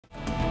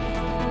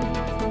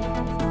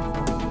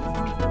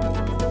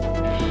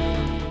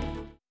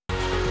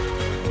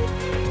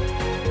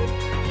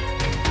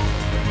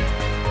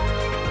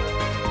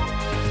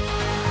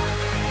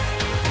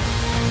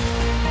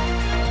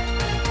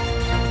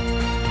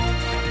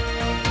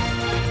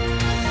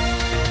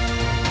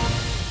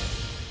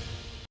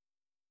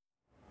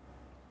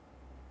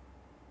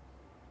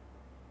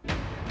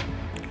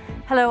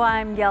Hello,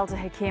 I'm Yalda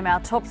Hakim. Our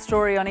top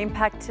story on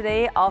Impact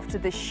today: after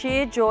the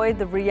sheer joy,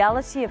 the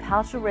reality of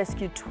how to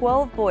rescue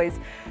 12 boys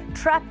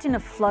trapped in a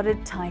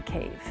flooded Thai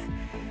cave.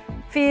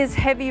 Fears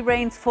heavy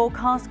rains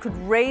forecast could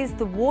raise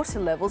the water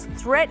levels,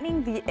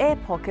 threatening the air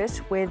pocket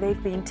where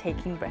they've been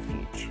taking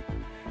refuge.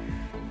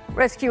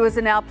 Rescuers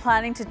are now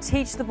planning to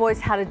teach the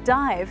boys how to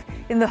dive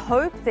in the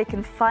hope they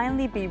can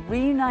finally be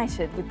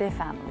reunited with their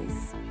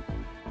families.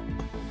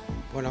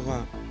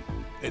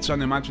 It's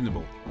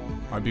unimaginable.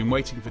 I've been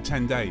waiting for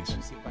 10 days.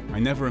 I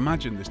never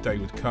imagined this day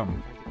would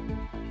come.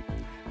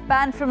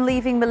 Banned from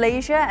leaving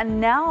Malaysia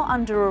and now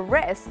under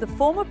arrest, the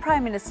former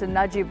Prime Minister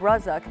Najib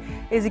Razak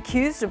is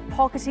accused of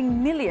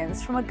pocketing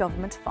millions from a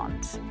government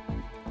fund.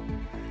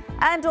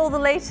 And all the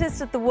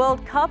latest at the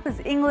World Cup as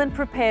England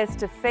prepares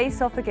to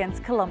face off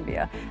against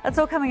Colombia. That's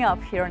all coming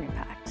up here on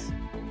Impact.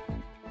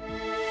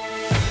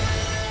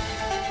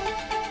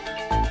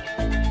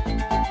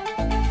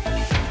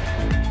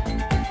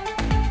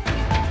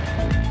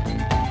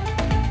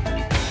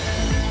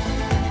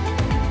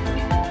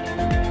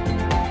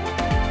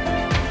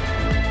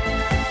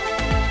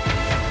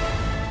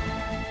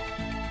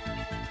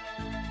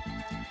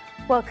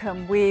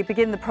 Welcome. We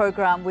begin the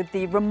programme with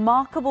the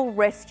remarkable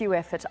rescue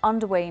effort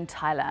underway in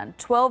Thailand.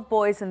 12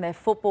 boys and their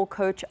football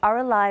coach are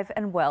alive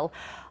and well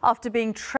after being trapped